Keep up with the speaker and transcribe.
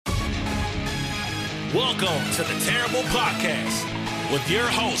Welcome to the Terrible Podcast with your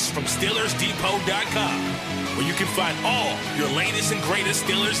hosts from SteelersDepot.com, where you can find all your latest and greatest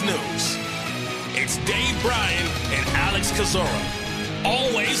Steelers news. It's Dave Bryan and Alex Kozora,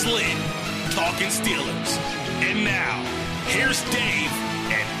 always lit, talking Steelers. And now, here's Dave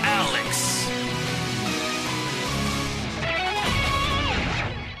and Alex.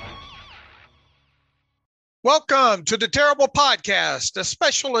 Welcome to the Terrible Podcast, a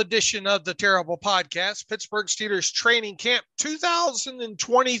special edition of the Terrible Podcast, Pittsburgh Steelers Training Camp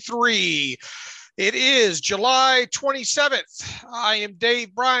 2023. It is July 27th. I am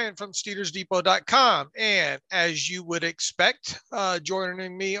Dave Bryan from SteelersDepot.com, and as you would expect,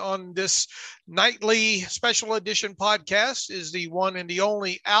 joining me on this nightly special edition podcast is the one and the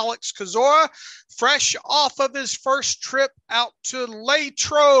only Alex Kozora, fresh off of his first trip out to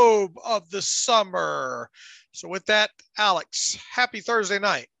Latrobe of the summer. So with that, Alex, happy Thursday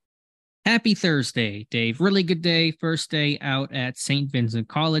night. Happy Thursday, Dave. Really good day. First day out at St. Vincent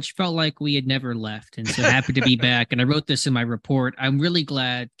College. Felt like we had never left, and so happy to be back. And I wrote this in my report. I'm really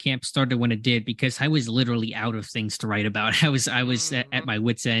glad camp started when it did, because I was literally out of things to write about. I was at my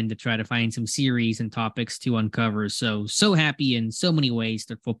wit's end to try to find some series and topics to uncover. So happy in so many ways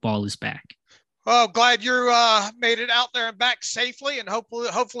that football is back. Well, glad you made it out there and back safely, and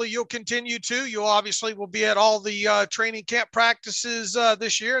hopefully you'll continue to. You obviously will be at all the training camp practices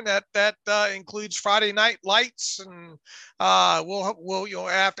this year, and that includes Friday night lights. And we'll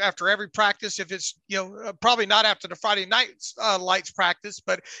after every practice, if it's probably not after the Friday night lights practice,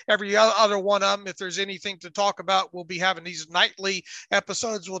 but every other one of them, if there's anything to talk about, we'll be having these nightly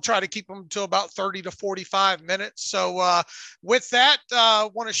episodes. We'll try to keep them to about 30 to 45 minutes. So with that,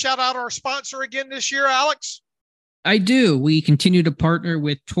 want to shout out our sponsor again this year, Alex? I do. We continue to partner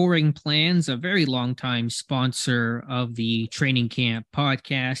with Touring Plans, a very long time sponsor of the Training Camp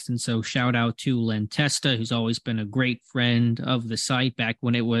podcast. And so shout out to Len Testa, who's always been a great friend of the site back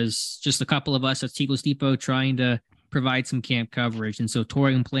when it was just a couple of us at Steelers Depot trying to provide some camp coverage. And so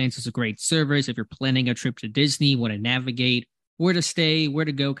Touring Plans is a great service. If you're planning a trip to Disney, want to navigate where to stay, where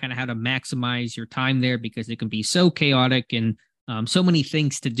to go, kind of how to maximize your time there, because it can be so chaotic and so many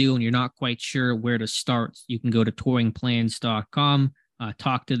things to do, and you're not quite sure where to start. You can go to touringplans.com,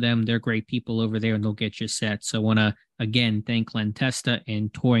 talk to them. They're great people over there, and they'll get you set. So I want to, again, thank Len Testa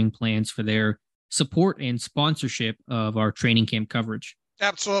and Touring Plans for their support and sponsorship of our training camp coverage.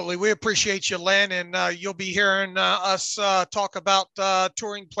 Absolutely. We appreciate you, Len, and you'll be hearing us talk about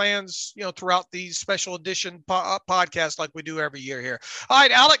Touring Plans, throughout these special edition podcasts like we do every year here. All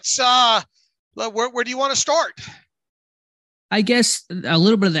right, Alex, where do you want to start? I guess a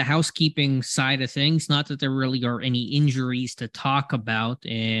little bit of the housekeeping side of things, not that there really are any injuries to talk about.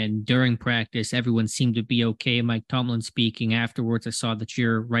 And during practice, everyone seemed to be okay. Mike Tomlin speaking afterwards, I saw that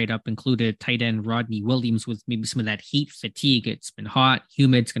your write-up included tight end Rodney Williams with maybe some of that heat fatigue. It's been hot,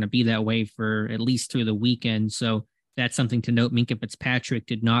 humid. It's going to be that way for at least through the weekend. So that's something to note. Minkah Fitzpatrick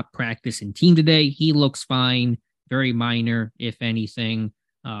did not practice in team today. He looks fine, very minor, if anything.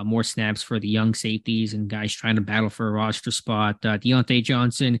 More snaps for the young safeties and guys trying to battle for a roster spot. Deontay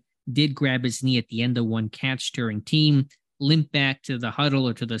Johnson did grab his knee at the end of one catch during team, limped back to the huddle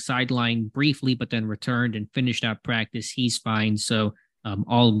or to the sideline briefly, but then returned and finished out practice. He's fine. So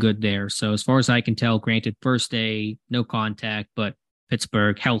all good there. So as far as I can tell, granted, first day, no contact, but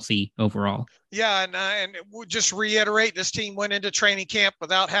Pittsburgh healthy overall. Yeah, and we'll just reiterate, this team went into training camp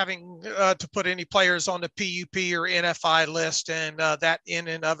without having to put any players on the PUP or NFI list, and that in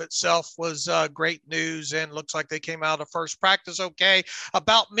and of itself was great news, and looks like they came out of first practice okay.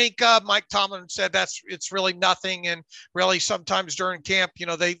 About Minkah, Mike Tomlin said it's really nothing, and really sometimes during camp,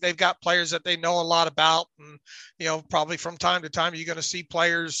 they've got players that they know a lot about, and probably from time to time you're going to see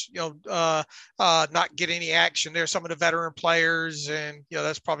players not get any action there. Some of the veteran players, and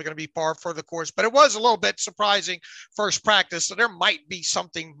that's probably going to be par for the course. But it was a little bit surprising first practice, so there might be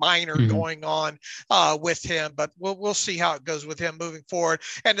something minor going on with him, but we'll see how it goes with him moving forward.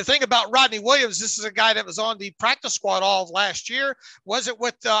 And the thing about Rodney Williams, this is a guy that was on the practice squad all of last year. Was it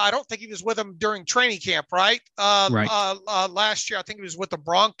with I don't think he was with him during training camp, right? Right. Last year, I think he was with the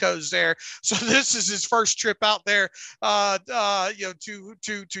Broncos there. So this is his first trip out there,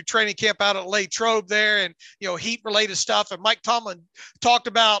 to training camp out at Latrobe there, and heat related stuff. And Mike Tomlin talked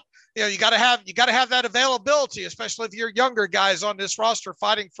about, you got to have that availability, especially if you're younger guys on this roster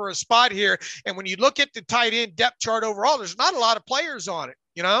fighting for a spot here. And when you look at the tight end depth chart overall, there's not a lot of players on it,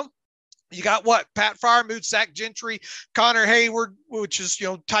 You got what? Pat Freiermuth, Zach Gentry, Connor Hayward, which is,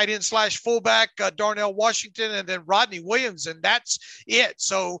 tight end / fullback, Darnell Washington, and then Rodney Williams, and that's it.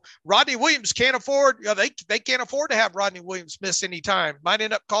 So Rodney Williams can't afford, they can't afford to have Rodney Williams miss any time. Might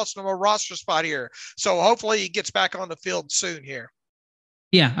end up costing them a roster spot here. So hopefully he gets back on the field soon here.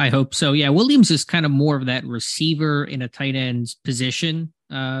 Yeah, I hope so. Yeah, Williams is kind of more of that receiver in a tight end's position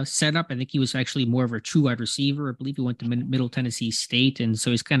setup. I think he was actually more of a true wide receiver. I believe he went to Middle Tennessee State, and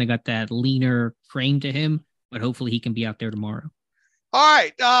so he's kind of got that leaner frame to him, but hopefully he can be out there tomorrow. All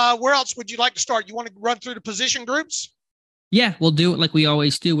right, where else would you like to start? You want to run through the position groups? Yeah, we'll do it like we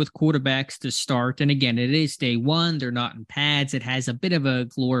always do with quarterbacks to start. And again, it is day one. They're not in pads. It has a bit of a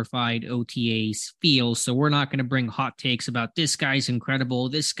glorified OTAs feel. So we're not going to bring hot takes about this guy's incredible,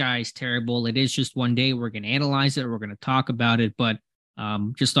 this guy's terrible. It is just one day. We're going to analyze it. We're going to talk about it. But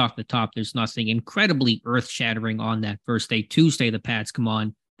just off the top, there's nothing incredibly earth-shattering on that first day. Tuesday, the pads come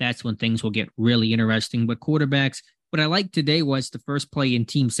on. That's when things will get really interesting. But quarterbacks, what I liked today was the first play in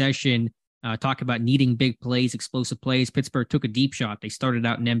team session. Talk about needing big plays, explosive plays. Pittsburgh took a deep shot. They started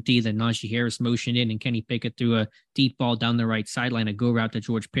out in empty. Then Najee Harris motioned in, and Kenny Pickett threw a deep ball down the right sideline, a go route to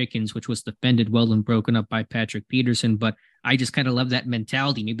George Pickens, which was defended well and broken up by Patrick Peterson. But I just kind of love that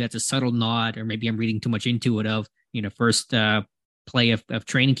mentality. Maybe that's a subtle nod, or maybe I'm reading too much into it of, first play of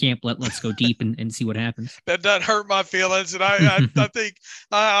training camp. Let's go deep and see what happens. That doesn't hurt my feelings. And I think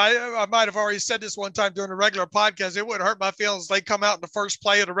I might have already said this one time during a regular podcast. It wouldn't hurt my feelings. They come out in the first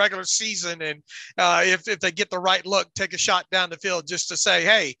play of the regular season. And if they get the right look, take a shot down the field just to say,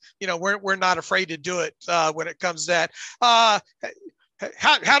 hey, we're not afraid to do it when it comes to that. How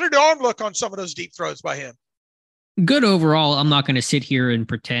did the arm look on some of those deep throws by him? Good overall. I'm not going to sit here and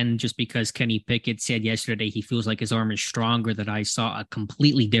pretend just because Kenny Pickett said yesterday he feels like his arm is stronger that I saw a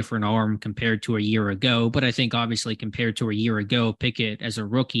completely different arm compared to a year ago. But I think obviously compared to a year ago, Pickett as a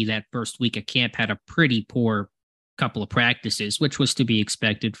rookie that first week of camp had a pretty poor couple of practices, which was to be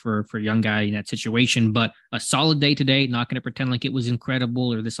expected for a young guy in that situation. But a solid day today. Not going to pretend like it was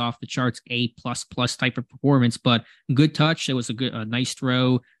incredible or this off the charts A++ type of performance, but good touch. It was a nice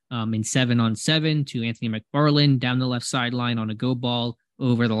throw. In 7-on-7 to Anthony McFarland down the left sideline on a go ball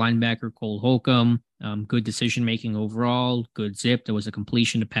over the linebacker Cole Holcomb. Good decision-making overall, good zip. There was a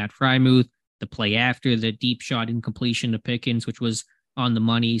completion to Pat Freiermuth. The play after the deep shot incompletion to Pickens, which was on the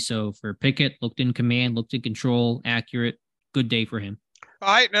money. So for Pickett, looked in command, looked in control, accurate. Good day for him. All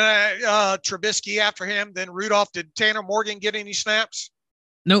right, Trubisky after him. Then Rudolph. Did Tanner Morgan get any snaps?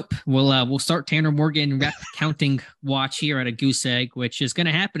 Nope. We'll start Tanner Morgan rep counting watch here at a goose egg, which is going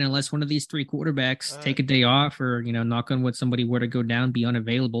to happen unless one of these three quarterbacks take a day off or, knock on wood, somebody were to go down, be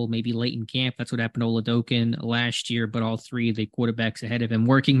unavailable, maybe late in camp. That's what happened to Oladokun last year, but all three of the quarterbacks ahead of him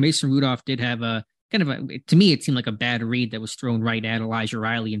working. Mason Rudolph did have a to me, it seemed like a bad read that was thrown right at Elijah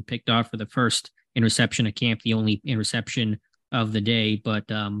Riley and picked off for the first interception of camp, the only interception of the day. But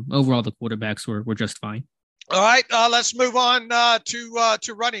overall, the quarterbacks were just fine. All right, let's move on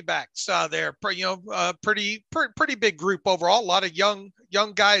to running backs. They're pretty big group overall. A lot of young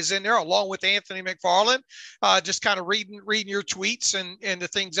guys in there, along with Anthony McFarland. Just kind of reading your tweets and the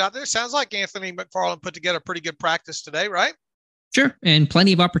things out there. Sounds like Anthony McFarland put together a pretty good practice today, right? Sure, and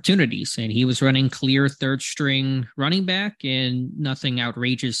plenty of opportunities. And he was running clear third string running back and nothing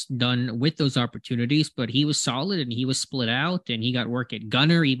outrageous done with those opportunities, but he was solid and he was split out and he got work at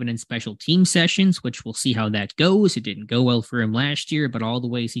gunner, even in special team sessions, which we'll see how that goes. It didn't go well for him last year, but all the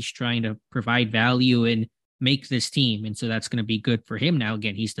ways he's trying to provide value and make this team. And so that's going to be good for him. Now,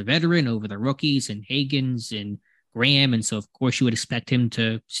 again, he's the veteran over the rookies and Higgins and Graham. And so, of course, you would expect him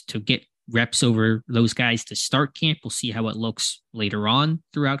to get reps over those guys to start camp. We'll see how it looks later on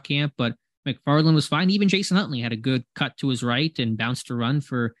throughout camp, but McFarland was fine. Even Jason Huntley had a good cut to his right and bounced to run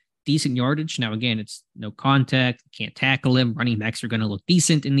for decent yardage. Now, again, it's no contact, can't tackle him. Running backs are going to look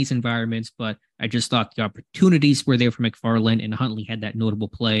decent in these environments, but I just thought the opportunities were there for McFarland, and Huntley had that notable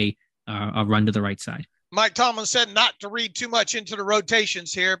play, a run to the right side. Mike Tomlin said not to read too much into the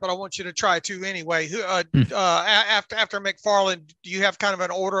rotations here, but I want you to try to anyway. After McFarland, do you have kind of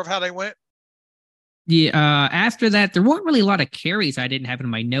an order of how they went? Yeah. After that, there weren't really a lot of carries I didn't have in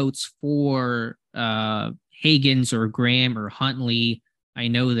my notes for Higgins or Graham or Huntley. I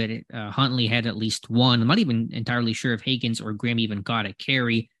know that Huntley had at least one. I'm not even entirely sure if Higgins or Graham even got a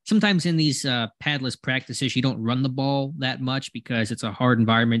carry. Sometimes in these padless practices, you don't run the ball that much because it's a hard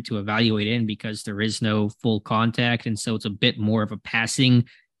environment to evaluate in because there is no full contact. And so it's a bit more of a passing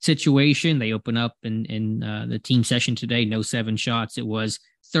situation. They open up in the team session today, no 7 shots. It was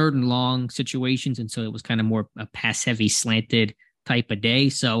 3rd and long situations. And so it was kind of more a pass heavy slanted type of day.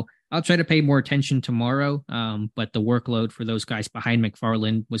 So I'll try to pay more attention tomorrow. But the workload for those guys behind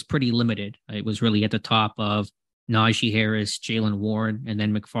McFarland was pretty limited. It was really at the top of Najee Harris, Jaylen Warren, and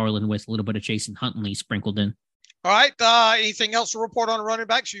then McFarland with a little bit of Jason Huntley sprinkled in. All right. Anything else to report on running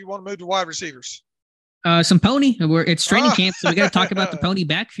backs? Or you want to move to wide receivers? Some pony. It's training camp, so we got to talk about the pony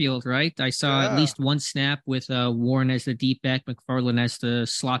backfield, right? I saw at least one snap with Warren as the deep back, McFarland as the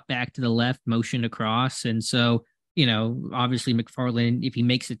slot back to the left, motioned across. And so, obviously McFarland, if he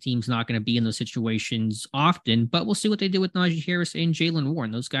makes the team's not going to be in those situations often, but we'll see what they do with Najee Harris and Jaylen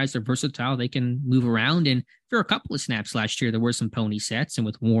Warren. Those guys are versatile. They can move around. And for a couple of snaps last year, there were some pony sets, and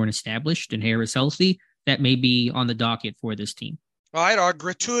with Warren established and Harris healthy, that may be on the docket for this team. All right, our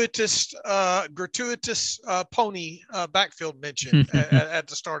gratuitous pony backfield mention at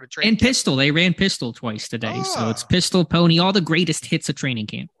the start of training and camp. Pistol. They ran Pistol twice today, so it's Pistol, Pony, all the greatest hits of training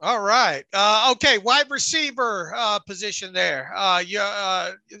camp. All right, okay, wide receiver position there.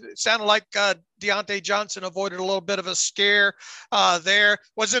 It sounded like Deontay Johnson avoided a little bit of a scare there.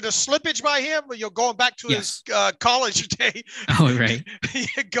 Was it a slippage by him? You're going back to his college day. Oh, right.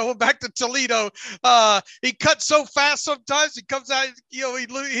 Going back to Toledo. He cuts so fast sometimes. He comes out,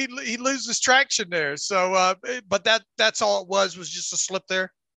 he loses traction there. So, but that's all it was just a slip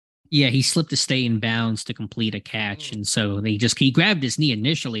there. Yeah, he slipped to stay in bounds to complete a catch. And so he grabbed his knee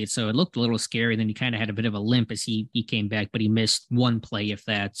initially. So it looked a little scary. Then he kind of had a bit of a limp as he came back, but he missed one play, if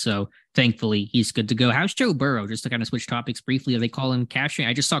that. So thankfully, he's good to go. How's Joe Burrow? Just to kind of switch topics briefly, they call him cashing.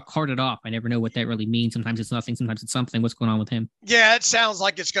 I just saw carted off. I never know what that really means. Sometimes it's nothing. Sometimes it's something. What's going on with him? Yeah, it sounds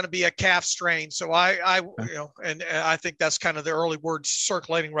like it's going to be a calf strain. So I think that's kind of the early words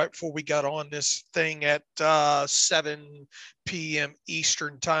circulating right before we got on this thing at 7 p.m.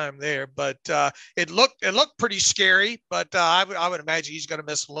 Eastern time there, but it looked pretty scary. But I would imagine he's going to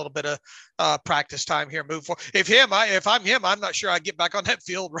miss a little bit of practice time here. Move forward. If I'm him, I'm not sure I get back on that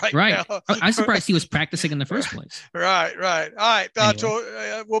field right now. I'm surprised he was practicing in the first place. Right. All right.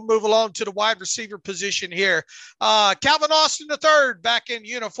 Anyway. We'll move along to the wide receiver position here. Calvin Austin III back in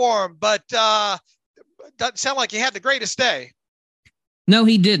uniform, but doesn't sound like he had the greatest day. No,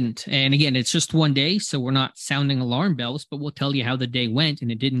 he didn't. And again, it's just one day, so we're not sounding alarm bells, but we'll tell you how the day went.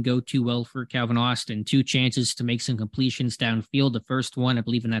 And it didn't go too well for Calvin Austin. 2 chances to make some completions downfield. The first one, I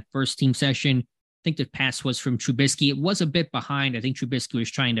believe in that first team session, I think the pass was from Trubisky. It was a bit behind. I think Trubisky was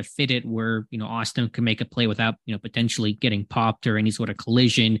trying to fit it where, Austin could make a play without, potentially getting popped or any sort of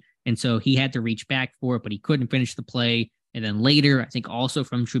collision. And so he had to reach back for it, but he couldn't finish the play. And then later, I think also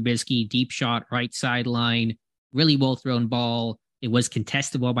from Trubisky, deep shot, right sideline, really well thrown ball. It was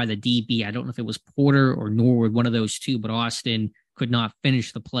contestable by the DB. I don't know if it was Porter or Norwood, one of those two, but Austin could not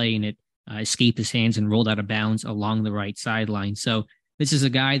finish the play, and it escaped his hands and rolled out of bounds along the right sideline. So this is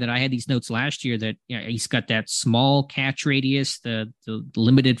a guy that I had these notes last year that he's got that small catch radius, the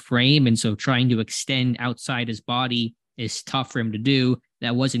limited frame, and so trying to extend outside his body is tough for him to do.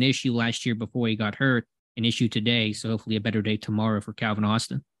 That was an issue last year before he got hurt, an issue today, so hopefully a better day tomorrow for Calvin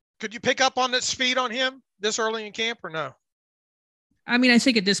Austin. Could you pick up on that speed on him this early in camp or no? I mean, I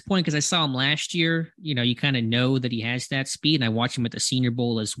think at this point, because I saw him last year, you kind of know that he has that speed, and I watched him at the Senior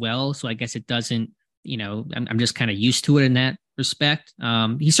Bowl as well. So I guess it doesn't, I'm just kind of used to it in that respect.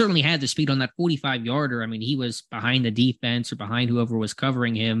 He certainly had the speed on that 45-yarder. I mean, he was behind the defense or behind whoever was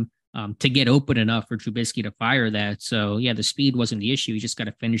covering him to get open enough for Trubisky to fire that. So, yeah, the speed wasn't the issue. He just got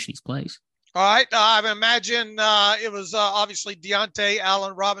to finish these plays. All right. I imagine it was obviously Deontay,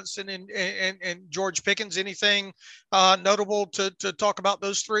 Allen Robinson, and George Pickens. Anything notable to talk about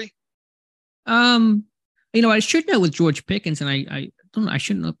those three? I should know with George Pickens, and I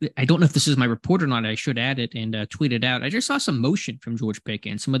don't know if this is my report or not. I should add it and tweet it out. I just saw some motion from George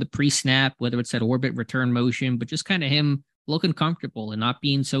Pickens, some of the pre-snap, whether it's that orbit return motion, but just kind of him looking comfortable and not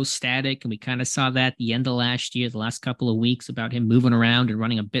being so static. And we kind of saw that at the end of last year, the last couple of weeks, about him moving around and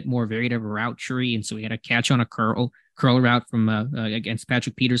running a bit more varied of a route tree. And so he had a catch on a curl route from against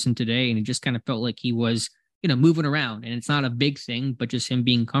Patrick Peterson today. And it just kind of felt like he was, moving around, and it's not a big thing, but just him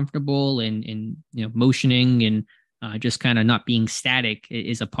being comfortable and motioning and just kind of not being static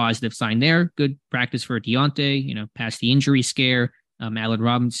is a positive sign there. Good practice for Deontay, past the injury scare. Allen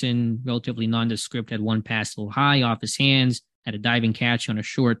Robinson, relatively nondescript, had one pass a little high off his hands, had a diving catch on a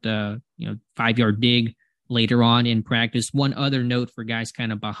short, 5-yard dig later on in practice. One other note for guys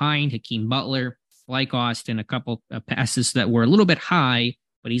kind of behind, Hakeem Butler, like Austin, a couple of passes that were a little bit high,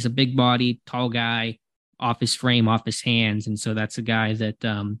 but he's a big body, tall guy, off his frame, off his hands. And so that's a guy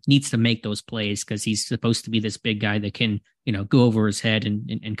that needs to make those plays because he's supposed to be this big guy that can, go over his head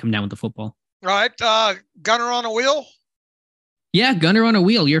and come down with the football. All right. Gunner on a wheel. Yeah, Gunner on a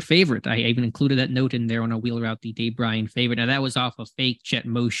Wheel, your favorite. I even included that note in there on a wheel route, the Dave Bryan favorite. Now, that was off a fake jet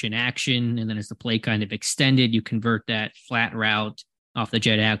motion action. And then as the play kind of extended, you convert that flat route off the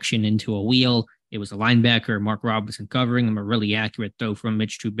jet action into a wheel. It was a linebacker, Mark Robinson, covering him, a really accurate throw from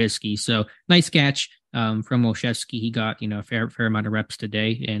Mitch Trubisky. So nice catch from Olszewski. He got, a fair amount of reps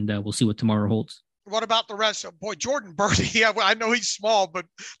today, and we'll see what tomorrow holds. What about the rest of boy Jordan Birdie? Yeah, I know he's small, but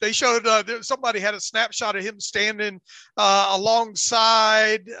they showed somebody had a snapshot of him standing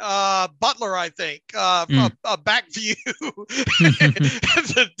alongside Butler, I think, a back view.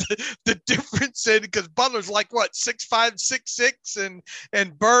 the difference in because Butler's like what 6'5", 6'6",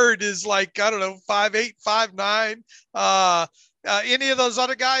 and Bird is like I don't know 5'8", 5'9". Any of those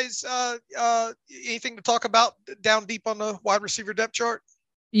other guys? Anything to talk about down deep on the wide receiver depth chart?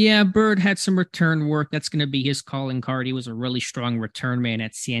 Yeah, Bird had some return work. That's going to be his calling card. He was a really strong return man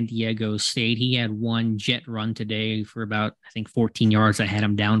at San Diego State. He had one jet run today for about, I think, 14 yards. I had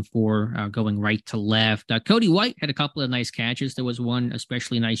him down for going right to left. Cody White had a couple of nice catches. There was one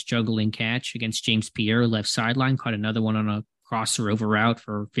especially nice juggling catch against James Pierre, left sideline. Caught another one on a crosser over route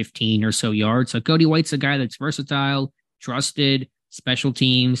for 15 or so yards. So Cody White's a guy that's versatile, trusted, special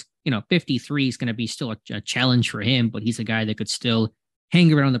teams. 53 is going to be still a challenge for him, but he's a guy that could still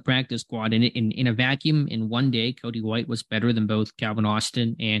hang around the practice squad. In a vacuum, in one day, Cody White was better than both Calvin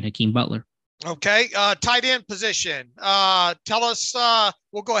Austin and Hakeem Butler. Okay, tight end position. Tell us,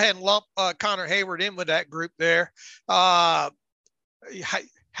 we'll go ahead and lump Connor Hayward in with that group there. Are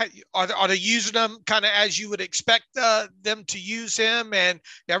they using them kind of as you would expect them to use him? And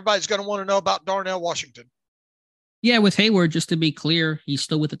everybody's going to want to know about Darnell Washington. Yeah, with Hayward, just to be clear, he's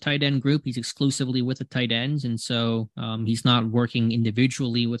still with the tight end group. He's exclusively with the tight ends, and so he's not working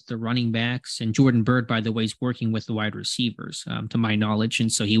individually with the running backs. And Jordan Bird, by the way, is working with the wide receivers, to my knowledge.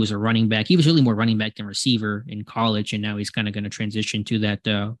 And so he was a running back. He was really more running back than receiver in college, and now he's kind of going to transition to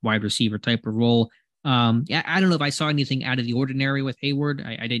that wide receiver type of role. I don't know if I saw anything out of the ordinary with Hayward.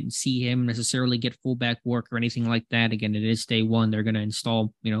 I didn't see him necessarily get fullback work or anything like that. Again, it is day one. They're going to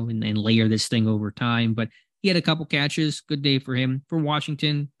install, and layer this thing over time, but he had a couple catches. Good day for him. For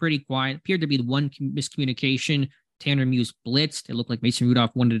Washington, pretty quiet. Appeared to be the one miscommunication. Tanner Muse blitzed. It looked like Mason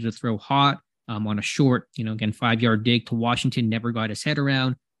Rudolph wanted to throw hot on a short, again, 5-yard dig to Washington. Never got his head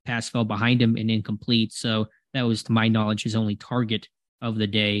around. Pass fell behind him and incomplete. So that was, to my knowledge, his only target of the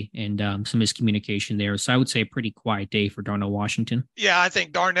day, and some miscommunication there. So I would say a pretty quiet day for Darnell Washington. Yeah, I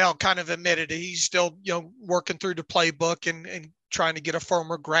think Darnell kind of admitted it. He's still, working through the playbook and trying to get a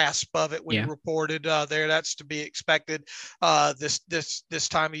firmer grasp of it when he reported there. That's to be expected this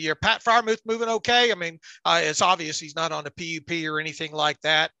time of year. Pat Freiermuth moving okay. I mean, it's obvious he's not on the PUP or anything like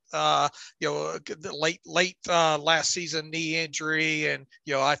that. The late last season knee injury, and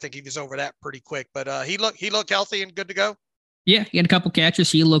I think he was over that pretty quick. But he looked healthy and good to go. Yeah, he had a couple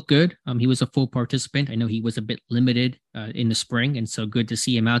catches. He looked good. He was a full participant. I know he was a bit limited in the spring, and so good to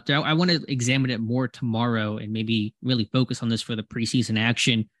see him out there. I want to examine it more tomorrow and maybe really focus on this for the preseason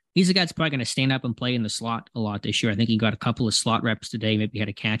action. He's a guy that's probably going to stand up and play in the slot a lot this year. I think he got a couple of slot reps today, maybe had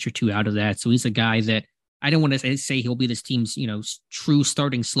a catch or two out of that. So he's a guy that I don't want to say he'll be this team's, true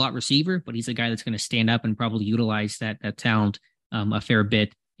starting slot receiver, but he's a guy that's going to stand up and probably utilize that talent a fair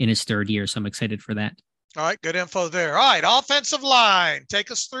bit in his third year. So I'm excited for that. All right, good info there. All right, offensive line.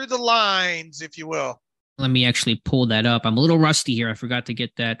 Take us through the lines, if you will. Let me actually pull that up. I'm a little rusty here. I forgot to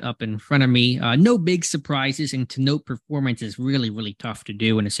get that up in front of me. No big surprises, and to note performance is really, really tough to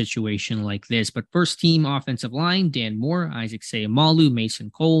do in a situation like this. But first team offensive line, Dan Moore, Isaac Seumalo, Mason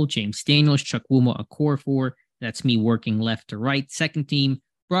Cole, James Daniels, Chukwuma Okorafor. That's me working left to right. Second team,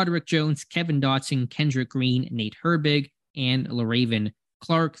 Broderick Jones, Kevin Dotson, Kendrick Green, Nate Herbig, and LaRaven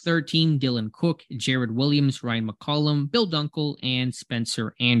Clark. Third team, Dylan Cook, Jared Williams, Ryan McCollum, Bill Dunkel, and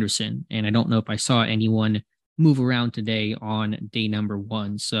Spencer Anderson. And I don't know if I saw anyone move around today on day number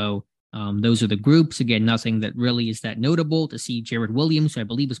one. So those are the groups. Again, nothing that really is that notable. To see Jared Williams, who I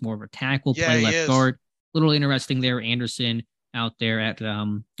believe is more of a tackle, play left guard. Little interesting there. Anderson out there at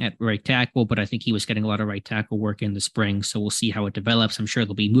right tackle, but I think he was getting a lot of right tackle work in the spring. So we'll see how it develops. I'm sure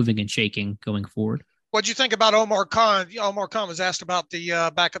they'll be moving and shaking going forward. What'd you think about Omar Khan? Omar Khan was asked about the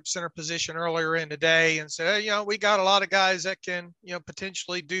backup center position earlier in the day and said, hey, we got a lot of guys that can,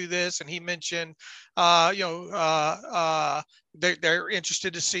 potentially do this. And he mentioned, they're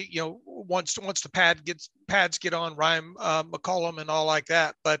interested to see, once the pads get on Ryan McCollum and all like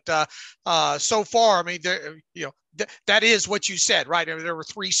that. But so far, I mean, that is what you said, right? I mean, there were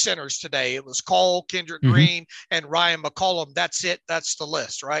three centers today. It was Cole, Kendrick Green, and Ryan McCollum. That's it. That's the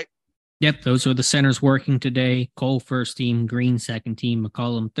list, right? Yep, those are the centers working today. Cole first team, Green second team,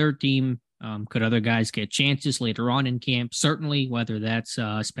 McCollum third team. Could other guys get chances later on in camp? Certainly, whether that's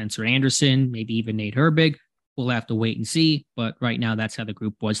Spencer Anderson, maybe even Nate Herbig. We'll have to wait and see. But right now, that's how the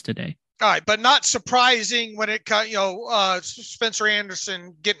group was today. All right, but not surprising when it cut, Spencer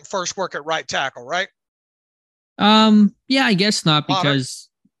Anderson getting first work at right tackle, right? Yeah, I guess not, because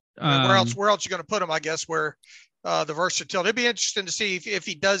where else you going to put him? I guess where the versatility. It'd be interesting to see if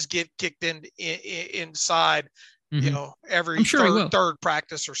he does get kicked inside, every third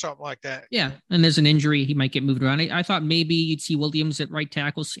practice or something like that. Yeah, and there's an injury, he might get moved around. I thought maybe you'd see Williams at right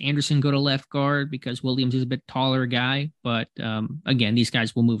tackle, Anderson go to left guard, because Williams is a bit taller guy. But again, these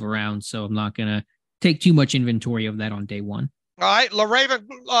guys will move around, so I'm not gonna take too much inventory of that on day one. All right, LaRaven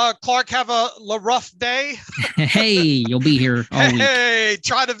Clark have a rough day. Hey, you'll be here all week. Hey,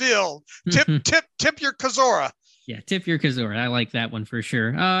 try to Ville. Tip your Kozora. Yeah, tip your Kozora. I like that one for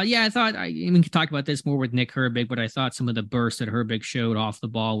sure. I thought we could talk about this more with Nick Herbig, but I thought some of the bursts that Herbig showed off the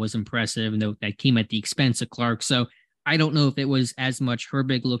ball was impressive, and that came at the expense of Clark. So I don't know if it was as much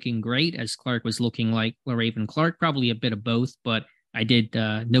Herbig looking great as Clark was looking like LaRaven Clark, probably a bit of both, but I did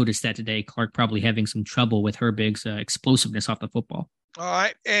notice that today, Clark probably having some trouble with Herbig's explosiveness off the football. All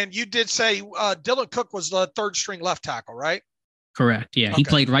right. And you did say Dylan Cook was the third string left tackle, right? Correct. Yeah. Okay. He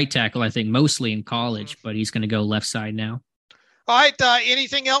played right tackle, I think, mostly in college, but he's going to go left side now. All right.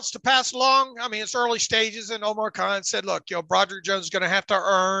 Anything else to pass along? I mean, it's early stages, and Omar Khan said, look, Broderick Jones is going to have to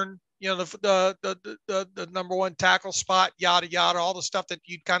earn, the number one tackle spot, yada, yada, all the stuff that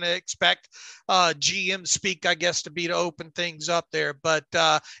you'd kind of expect GM speak, I guess, to be to open things up there. But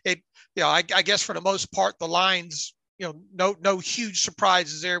I guess for the most part, the lines, no huge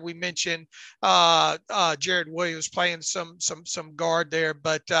surprises there. We mentioned Jared Williams playing some guard there,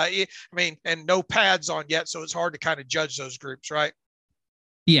 but and no pads on yet, so it's hard to kind of judge those groups, right?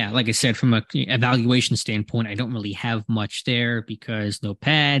 Yeah, like I said, from an evaluation standpoint, I don't really have much there because no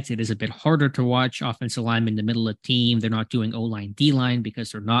pads. It is a bit harder to watch offensive linemen in the middle of the team. They're not doing O-line, D-line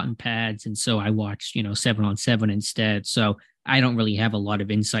because they're not in pads. And so I watch, 7-on-7 instead. So I don't really have a lot of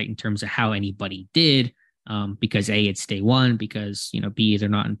insight in terms of how anybody did because A, it's day one, because, B, they're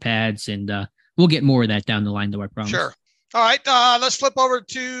not in pads. And we'll get more of that down the line, though, I promise. Sure. All right, let's flip over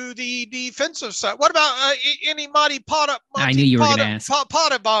to the defensive side. What about any Monty Potter? I knew you were going to ask.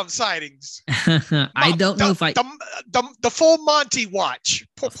 Pottebaum sightings. I don't know if the full Monty watch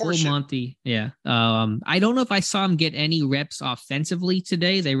portion. Full Monty, yeah. I don't know if I saw him get any reps offensively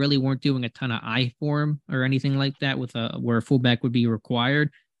today. They really weren't doing a ton of I form or anything like that with where a fullback would be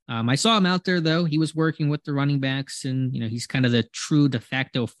required. I saw him out there, though. He was working with the running backs, and he's kind of the true de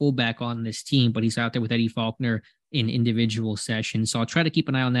facto fullback on this team, but he's out there with Eddie Faulkner in individual sessions. So I'll try to keep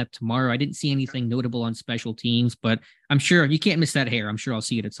an eye on that tomorrow. I didn't see anything notable on special teams, but I'm sure you can't miss that hair. I'm sure I'll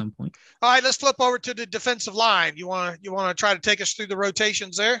see it at some point. All right, let's flip over to the defensive line. You want to try to take us through the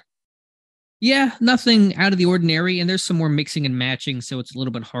rotations there? Yeah, nothing out of the ordinary. And there's some more mixing and matching. So it's a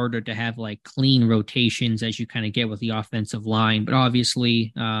little bit harder to have like clean rotations as you kind of get with the offensive line. But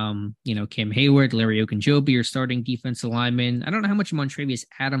obviously, Kim Hayward, Larry Ogunjobi are starting defensive linemen. I don't know how much Montravius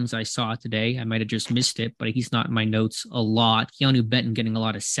Adams I saw today. I might have just missed it, but he's not in my notes a lot. Keanu Benton getting a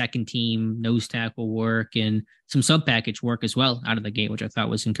lot of second team nose tackle work and some sub package work as well out of the gate, which I thought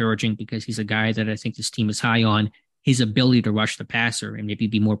was encouraging because he's a guy that I think this team is high on. His ability to rush the passer and maybe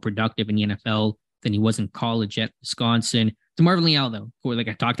be more productive in the NFL than he was in college at Wisconsin. To Marvin Leal, though, like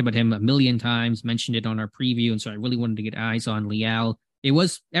I talked about him a million times, mentioned it on our preview, and so I really wanted to get eyes on Leal. It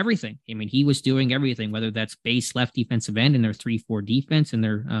was everything. I mean, he was doing everything, whether that's base left defensive end in their 3-4 defense and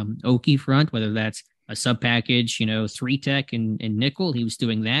their Okie front, whether that's a sub package, 3-tech and nickel, he was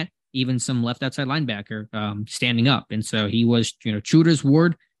doing that. Even some left outside linebacker standing up. And so he was, true to his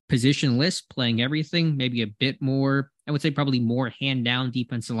word, positionless, playing everything, maybe a bit more, I would say probably more hand down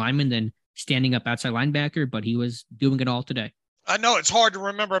defensive lineman than standing up outside linebacker, but he was doing it all today. I know it's hard to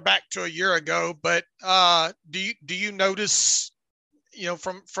remember back to a year ago, but do you notice,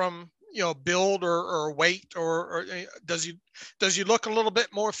 from build or weight or does he look a little bit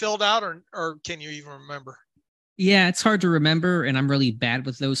more filled out or can you even remember? Yeah, it's hard to remember, and I'm really bad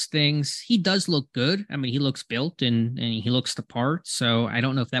with those things. He does look good. I mean, he looks built and he looks the part. So I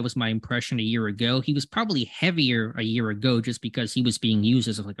don't know if that was my impression a year ago. He was probably heavier a year ago just because he was being used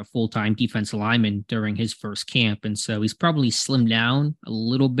as like a full-time defensive lineman during his first camp. And so he's probably slimmed down a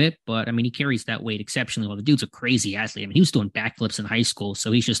little bit, but I mean, he carries that weight exceptionally well. The dude's a crazy athlete. I mean, he was doing backflips in high school.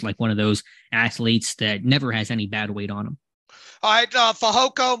 So he's just like one of those athletes that never has any bad weight on him. All right,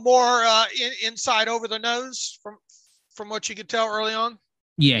 Fehoko more inside over the nose from what you could tell early on.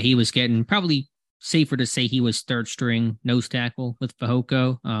 Yeah, he was getting probably safer to say he was third string nose tackle with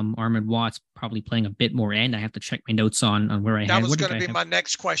Fehoko. Armand Watts probably playing a bit more end. I have to check my notes on where I had. That was going to be my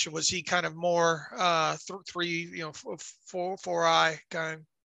next question. Was he kind of more 4-eye kind?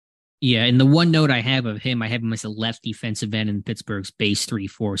 Yeah, and the one note I have of him, I have him as a left defensive end in Pittsburgh's base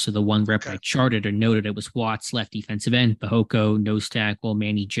 3-4. So the one rep I charted or noted, it was Watts, left defensive end, Fehoko, nose tackle,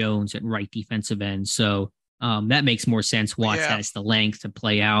 Manny Jones at right defensive end. So that makes more sense. Watts has the length to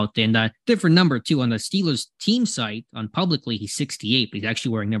play out. And different number, too. On the Steelers team site, on publicly, he's 68, but he's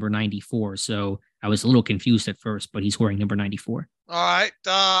actually wearing number 94. So I was a little confused at first, but he's wearing number 94. All right.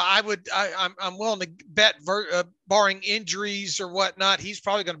 I'm willing to bet, barring injuries or whatnot, he's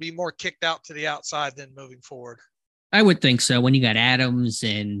probably going to be more kicked out to the outside than moving forward. I would think so. When you got Adams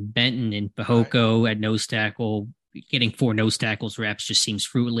and Benton and Fehoko at nose tackle, getting 4 nose tackles reps just seems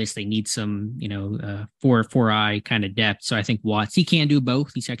fruitless. They need some, 4-eye kind of depth. So I think Watts, he can do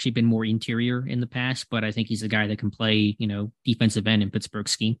both. He's actually been more interior in the past, but I think he's a guy that can play, defensive end in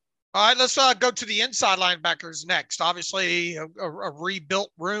Pittsburgh's scheme. All right, let's go to the inside linebackers next. Obviously, a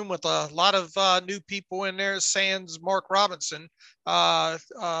rebuilt room with a lot of new people in there, sans Mark Robinson. How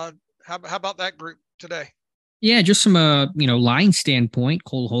about that group today? Yeah, just from a line standpoint,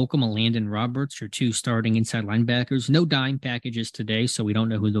 Cole Holcomb and Landon Roberts are 2 starting inside linebackers. No dime packages today, so we don't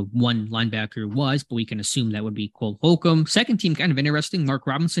know who the one linebacker was, but we can assume that would be Cole Holcomb. Second team, kind of interesting, Mark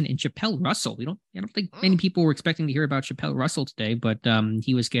Robinson and Chappelle Russell. I don't think many people were expecting to hear about Chappelle Russell today, but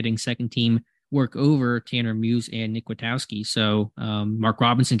he was getting second team work over Tanner Muse and Nick Kwiatkowski. So Mark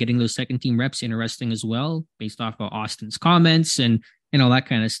Robinson getting those second team reps, interesting as well, based off of Austin's comments and all that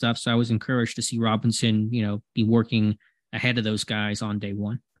kind of stuff. So I was encouraged to see Robinson, be working ahead of those guys on day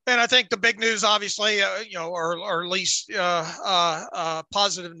one. And I think the big news, obviously, or at least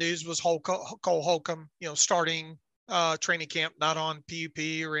positive news was Cole Holcomb, starting training camp, not on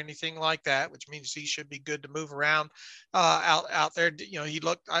PUP or anything like that, which means he should be good to move around out there. He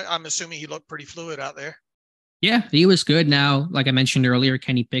looked, I'm assuming he looked pretty fluid out there. Yeah, he was good. Now, like I mentioned earlier,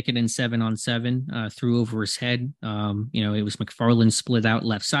 Kenny Pickett in 7-on-7 threw over his head. It was McFarland split out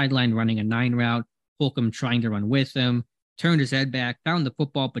left sideline running a 9 route. Holcomb trying to run with him, turned his head back, found the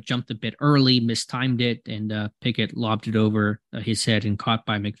football, but jumped a bit early, mistimed it, and Pickett lobbed it over his head and caught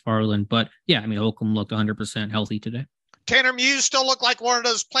by McFarland. But yeah, Holcomb looked 100% healthy today. Tanner Muse still looked like one of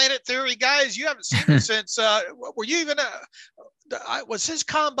those Planet Theory guys. You haven't seen him since. Were you even? Was his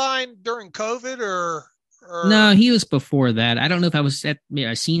combine during COVID or? No, he was before that. I don't know if I was at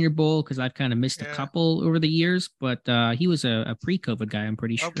a Senior Bowl because I've kind of missed a couple over the years, but he was a pre-COVID guy, I'm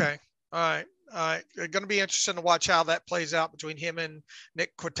pretty sure. Okay. All right. Going to be interesting to watch how that plays out between him and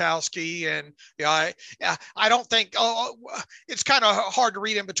Nick Kwiatkowski. And I don't think it's kind of hard to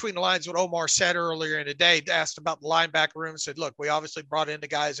read in between the lines what Omar said earlier in the day. Asked about the linebacker room, said, "Look, we obviously brought in the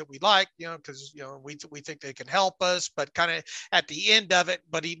guys that we like, because we think they can help us." But kind of at the end of it,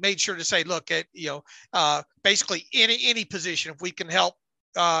 but he made sure to say, "Look, at basically any position, if we can help."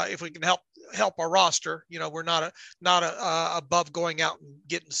 Help our roster, we're not above going out and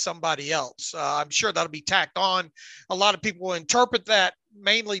getting somebody else. I'm sure that'll be tacked on. A lot of people will interpret that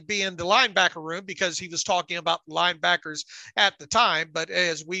mainly being the linebacker room because he was talking about the linebackers at the time. But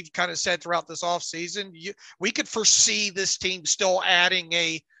as we've kind of said throughout this offseason, we could foresee this team still adding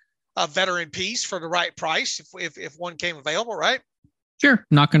a veteran piece for the right price if one came available, right? Sure.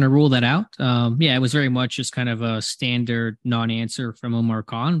 Not going to rule that out. It was very much just kind of a standard non-answer from Omar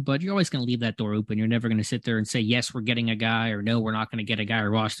Khan, but you're always going to leave that door open. You're never going to sit there and say, yes, we're getting a guy, or no, we're not going to get a guy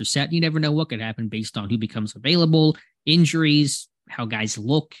or roster set. You never know what could happen based on who becomes available, injuries, how guys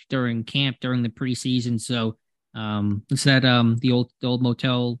look during camp, during the preseason. So it's that the old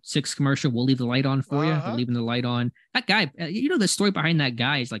Motel 6 commercial. We'll leave the light on for you. We're leaving the light on. That guy, the story behind that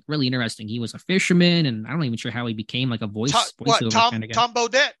guy is like really interesting. He was a fisherman, and I'm not even sure how he became like a voiceover kind of guy. Tom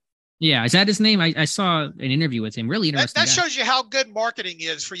Bodett. Yeah, is that his name? I saw an interview with him. Really interesting. That shows you how good marketing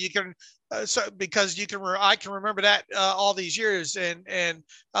is for you can. Because I can remember that all these years, and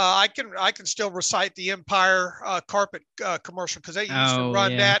I can still recite the Empire carpet commercial because they used to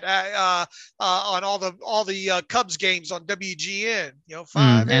run that on all the Cubs games on WGN.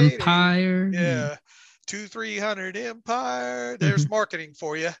 580. 2-300 Empire. There's marketing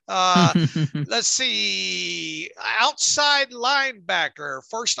for you. Let's see. Outside linebacker.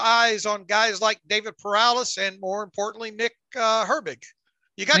 First eyes on guys like David Perales and, more importantly, Nick Herbig.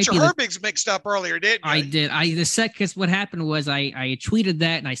 You got your Herbigs mixed up earlier, didn't you? I did. Because what happened was I tweeted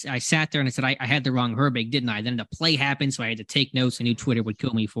that, and I sat there and I said I had the wrong Herbig, didn't I? Then the play happened, so I had to take notes. I knew Twitter would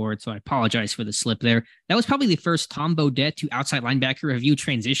kill me for it, so I apologize for the slip there. That was probably the first Tom Bodett to outside linebacker review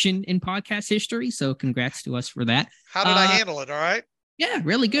transition in podcast history, so congrats to us for that. How did I handle it? All right. Yeah,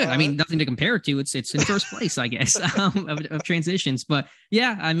 really good. I mean, nothing to compare it to. It's in first place, I guess, of transitions. But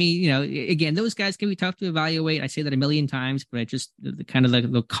yeah, I mean, again, those guys can be tough to evaluate. I say that a million times, but I just the kind of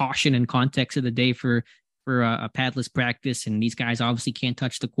the caution and context of the day for a padless practice, and these guys obviously can't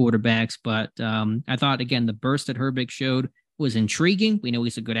touch the quarterbacks. But I thought again the burst that Herbig showed was intriguing. We know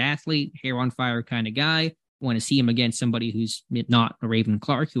he's a good athlete, hair on fire kind of guy. Want to see him against somebody who's not a Raven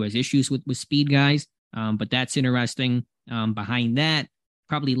Clark, who has issues with speed guys. But that's interesting. Behind that,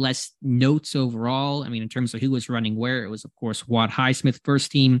 probably less notes overall. I mean, in terms of who was running where, it was, of course, Watt Highsmith,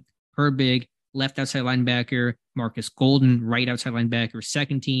 first team, Herbig, left outside linebacker, Marcus Golden, right outside linebacker,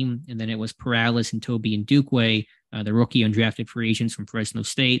 second team. And then it was Perales and Toby and Dukeway, the rookie undrafted free agents from Fresno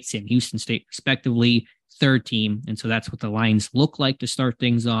State, Sam Houston State, respectively, third team. And so that's what the lines look like to start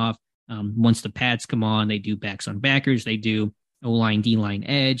things off. Once the pads come on, they do backs on backers, they do O-line, D-line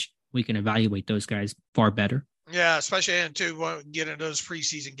edge. We can evaluate those guys far better. Yeah, especially to get into those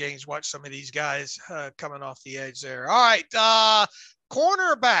preseason games, watch some of these guys coming off the edge there. All right,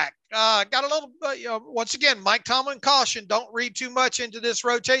 cornerback. Got a little, once again, Mike Tomlin caution, don't read too much into this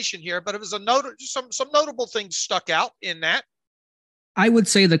rotation here, but it was some notable things stuck out in that. I would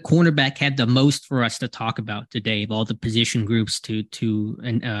say the cornerback had the most for us to talk about today of all the position groups to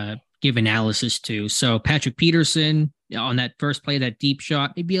give analysis to. So Patrick Peterson on that first play, that deep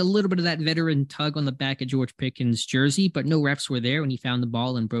shot, maybe a little bit of that veteran tug on the back of George Pickens' jersey, but no reps were there when he found the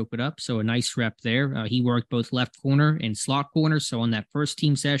ball and broke it up. So a nice rep there. He worked both left corner and slot corner. So on that first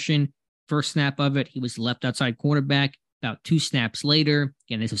team session, first snap of it, he was left outside cornerback. About 2 snaps later,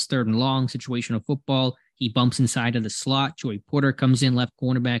 again, this is third and long, situational football. He bumps inside of the slot. Joey Porter comes in left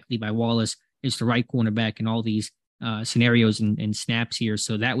cornerback. Levi Wallace is the right cornerback in all these scenarios and snaps here.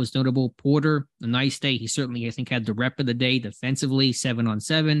 So that was notable. Porter, a nice day. He certainly, I think, had the rep of the day defensively,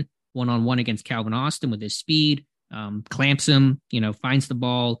 7-on-7, 1-on-1 against Calvin Austin with his speed, clamps him, finds the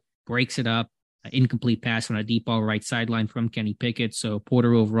ball, breaks it up, incomplete pass on a deep ball right sideline from Kenny Pickett. So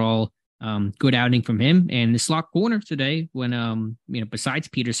Porter overall, good outing from him. And the slot corner today when, besides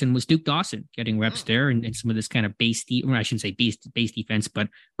Peterson was Duke Dawson getting reps there and some of this kind of base defense, but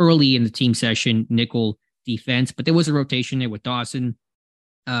early in the team session, nickel defense. But there was a rotation there with Dawson,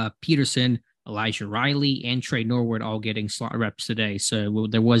 Peterson, Elijah Riley, and Trey Norwood all getting slot reps today. So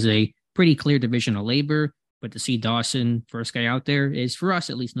there was a pretty clear division of labor, but to see Dawson, first guy out there, is for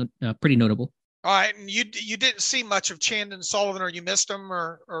us at least pretty notable. All right. And you didn't see much of Chandon Sullivan, or you missed him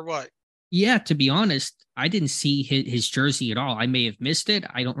or what? Yeah, to be honest, I didn't see his jersey at all. I may have missed it.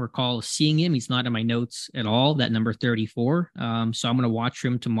 I don't recall seeing him. He's not in my notes at all, that number 34. So I'm going to watch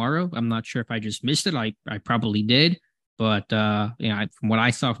him tomorrow. I'm not sure if I just missed it. I probably did. But, from what I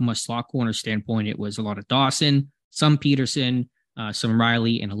saw from a slot corner standpoint, it was a lot of Dawson, some Peterson, some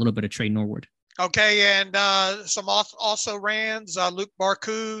Riley, and a little bit of Trey Norwood. Okay, and some also Rands, Luke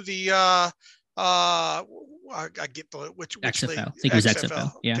Barku, the I get which XFL. league? I think it was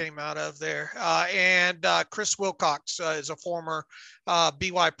XFL. Yeah. Came out of there. And Chris Wilcox is a former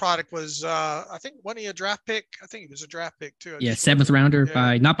BY product. Was I think wasn't he a draft pick? I think he was a draft pick too. Yeah, 7th rounder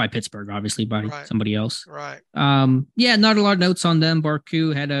not by Pittsburgh, obviously by somebody else. Right. Not a lot of notes on them.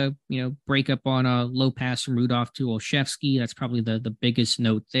 Barku had a breakup on a low pass from Rudolph to Olszewski. That's probably the biggest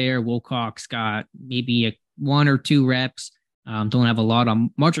note there. Wilcox got maybe 1 or 2 reps. Don't have a lot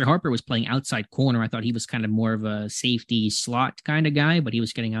on. Marjorie Harper was playing outside corner. I thought he was kind of more of a safety slot kind of guy, but he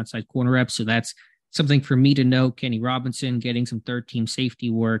was getting outside corner reps. So that's something for me to know. Kenny Robinson getting some third team safety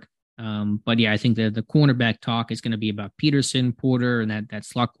work. But yeah, I think the cornerback talk is going to be about Peterson, Porter, and that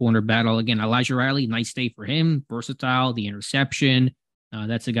slot corner battle. Again, Elijah Riley, nice day for him. Versatile, the interception.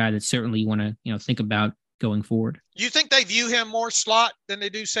 That's a guy that certainly you want to think about going forward. Do you think they view him more slot than they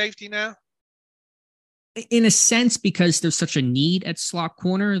do safety now? In a sense, because there's such a need at slot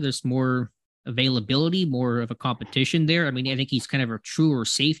corner, there's more availability, more of a competition there. I mean, I think he's kind of a truer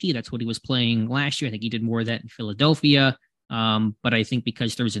safety. That's what he was playing last year. I think he did more of that in Philadelphia. But I think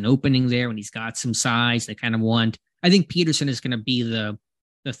because there's an opening there and he's got some size, they kind of want, I think Peterson is going to be the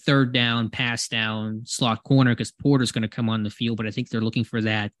third down, pass down slot corner because Porter's going to come on the field. But I think they're looking for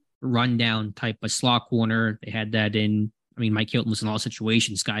that rundown type of slot corner. They had that Mike Hilton was an all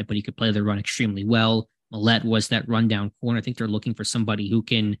situations guy, but he could play the run extremely well. Millette was that rundown corner. I think they're looking for somebody who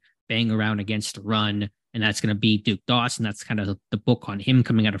can bang around against the run, and that's going to be Duke Dawson. That's kind of the book on him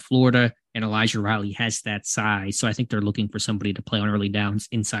coming out of Florida, and Elijah Riley has that size. So I think they're looking for somebody to play on early downs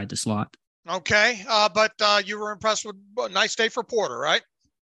inside the slot. Okay, but you were impressed with a nice day for Porter, right?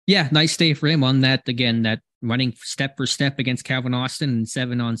 Yeah, nice day for him on that, again, that running step for step against Calvin Austin and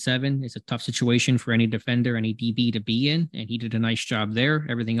 7-on-7 is a tough situation for any defender, any DB to be in. And he did a nice job there.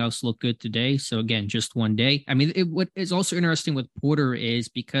 Everything else looked good today. So again, just one day. I mean, what is also interesting with Porter is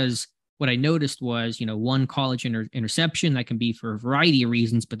because what I noticed was, one college interception that can be for a variety of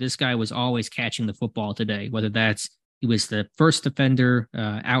reasons, but this guy was always catching the football today, whether that's he was the first defender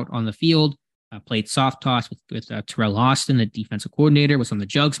out on the field, played soft toss with Terrell Austin, the defensive coordinator, was on the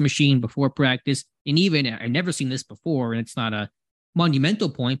jugs machine before practice. And even I've never seen this before, and it's not a monumental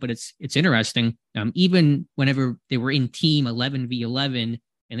point, but it's interesting. Even whenever they were in team 11v11,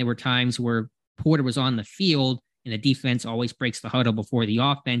 and there were times where Porter was on the field and the defense always breaks the huddle before the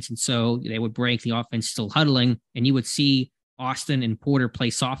offense. And so they would break the offense still huddling, and you would see Austin and Porter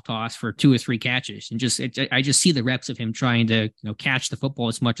play soft toss for 2 or 3 catches. And I just see the reps of him trying to catch the football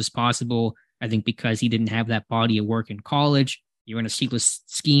as much as possible. I think because he didn't have that body of work in college. You're in a sequence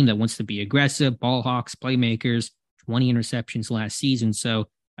scheme that wants to be aggressive, ball hawks, playmakers, 20 interceptions last season. So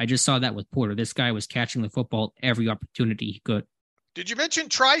I just saw that with Porter. This guy was catching the football every opportunity he could. Did you mention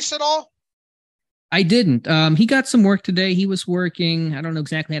Trice at all? I didn't. He got some work today. He was working, I don't know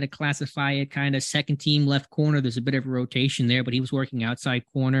exactly how to classify it, kind of second team left corner. There's a bit of a rotation there, but he was working outside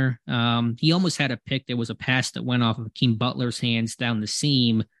corner. He almost had a pick. There was a pass that went off of Akeem Butler's hands down the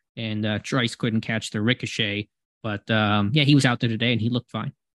seam, and Trice couldn't catch the ricochet. But he was out there today, and he looked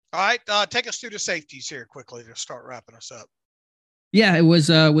fine. All right, take us through the safeties here quickly to start wrapping us up. Yeah, it was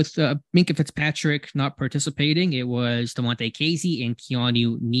with Minkah Fitzpatrick not participating. It was Damontae Kazee and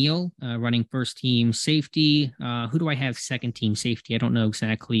Keanu Neal running first team safety. Who do I have second team safety? I don't know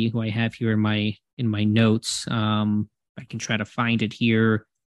exactly who I have here in my notes. I can try to find it here.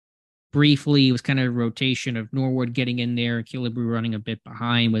 Briefly, it was kind of a rotation of Norwood getting in there. Killebrew running a bit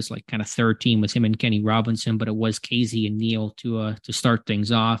behind, was like kind of third team was him and Kenny Robinson, but it was Kazee and Neal to start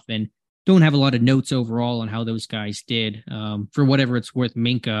things off. And don't have a lot of notes overall on how those guys did. For whatever it's worth,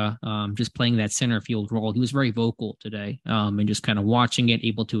 Minkah, just playing that center field role, he was very vocal today, and just kind of watching it,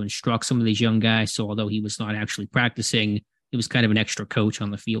 able to instruct some of these young guys. So although he was not actually practicing, he was kind of an extra coach on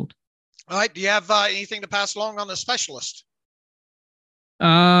the field. All right. Do you have anything to pass along on the specialist?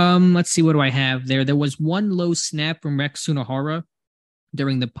 Let's see. What do I have there? There was one low snap from Rex Sunahara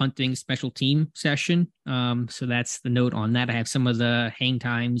during the punting special team session. So that's the note on that. I have some of the hang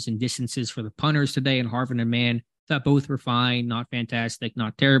times and distances for the punters today, and Harvin and Mann. Thought both were fine, not fantastic,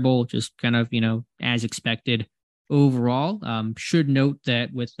 not terrible, just kind of, as expected overall. Should note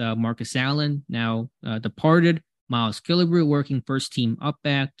that with Marcus Allen now departed, Miles Killebrew working first team up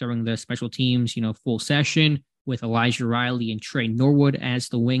back during the special teams, full session with Elijah Riley and Trey Norwood as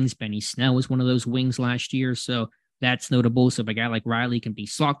the wings. Benny Snell was one of those wings last year. So that's notable. So if a guy like Riley can be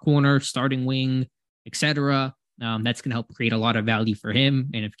slot corner, starting wing, etc., that's going to help create a lot of value for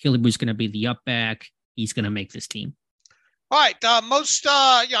him. And if Killebrew's going to be the up back, he's going to make this team. All right. I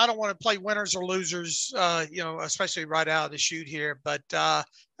don't want to play winners or losers, especially right out of the chute here. But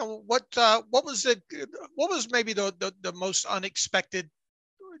what was maybe the most unexpected,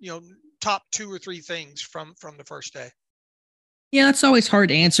 top 2 or 3 things from the first day? Yeah, that's always hard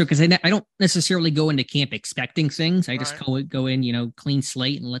to answer because I don't necessarily go into camp expecting things. I just go in, clean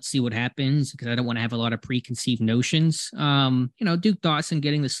slate and let's see what happens because I don't want to have a lot of preconceived notions. Duke Dawson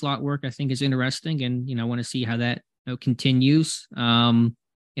getting the slot work I think is interesting, and I want to see how that continues.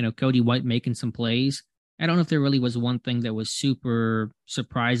 Cody White making some plays. I don't know if there really was one thing that was super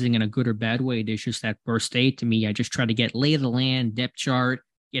surprising in a good or bad way. It's just that first day to me, I just try to get lay of the land, depth chart,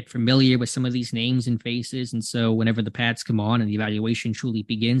 get familiar with some of these names and faces. And so whenever the pads come on and the evaluation truly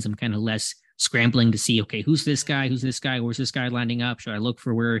begins, I'm kind of less scrambling to see, okay, who's this guy? Who's this guy? Where's this guy lining up? Should I look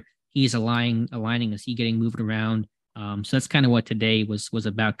for where he's aligning? Is he getting moved around? So that's kind of what today was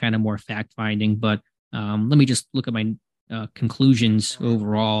about, kind of more fact finding. But let me just look at my conclusions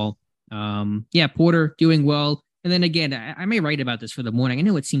overall. Porter doing well. And then again, I may write about this for the morning. I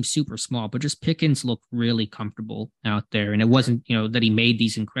know it seems super small, but just Pickens looked really comfortable out there. And it wasn't, that he made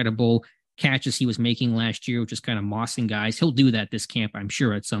these incredible catches he was making last year, just kind of mossing guys. He'll do that this camp, I'm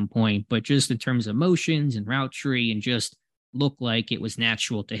sure, at some point. But just in terms of motions and route tree and just looked like it was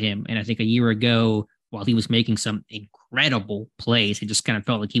natural to him. And I think a year ago, while he was making some incredible plays, it just kind of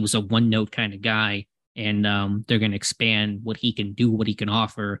felt like he was a one-note kind of guy. And they're going to expand what he can do, what he can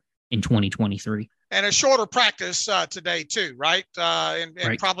offer in 2023. And a shorter practice today too, right? And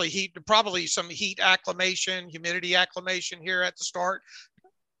right. probably some heat acclimation, humidity acclimation here at the start.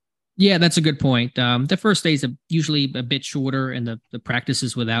 Yeah, that's a good point. The first days are usually a bit shorter, and the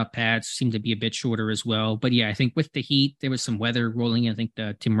practices without pads seem to be a bit shorter as well. But yeah, I think with the heat, there was some weather rolling in. I think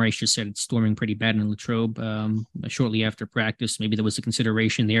Tim Rice just said it's storming pretty bad in Latrobe shortly after practice. Maybe there was a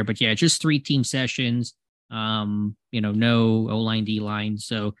consideration there. But yeah, just 3 team sessions. No O-line, D-line.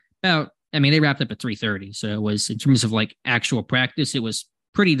 So they wrapped up at 3:30. So it was, in terms of like actual practice, it was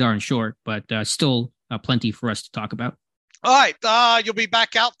pretty darn short, but still plenty for us to talk about. All right. You'll be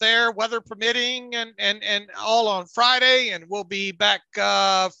back out there, weather permitting, and all on Friday. And we'll be back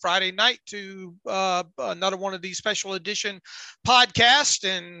Friday night to another one of these special edition podcasts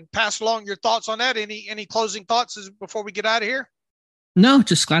and pass along your thoughts on that. Any closing thoughts before we get out of here? No,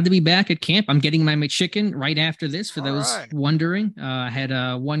 just glad to be back at camp. I'm getting my McChicken right after this, for those wondering. I had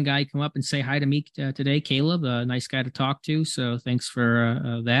one guy come up and say hi to me today, Caleb, a nice guy to talk to. So thanks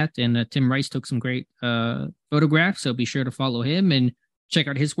for that. And Tim Rice took some great photographs, so be sure to follow him and check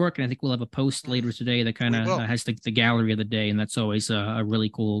out his work. And I think we'll have a post later today that kind of has the gallery of the day. And that's always a really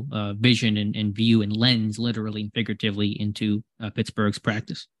cool vision and view and lens, literally and figuratively, into Pittsburgh's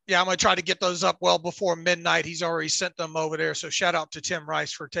practice. Yeah, I'm going to try to get those up well before midnight. He's already sent them over there. So shout out to Tim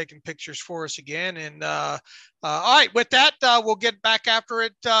Rice for taking pictures for us again. And all right, with that, we'll get back after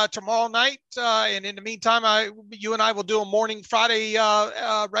it tomorrow night. And in the meantime, you and I will do a morning Friday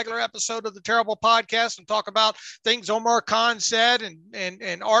regular episode of the Terrible Podcast and talk about things Omar Khan said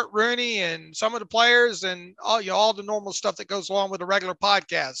and Art Rooney and some of the players and all the normal stuff that goes along with a regular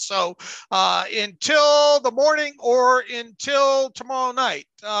podcast. So until the morning or until tomorrow night,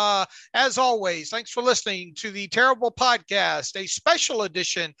 as always, thanks for listening to the Terrible Podcast, a special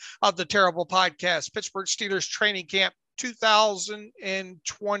edition of the Terrible Podcast, Pittsburgh Steelers Training Camp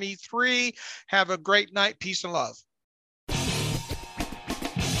 2023. Have a great night. Peace and love.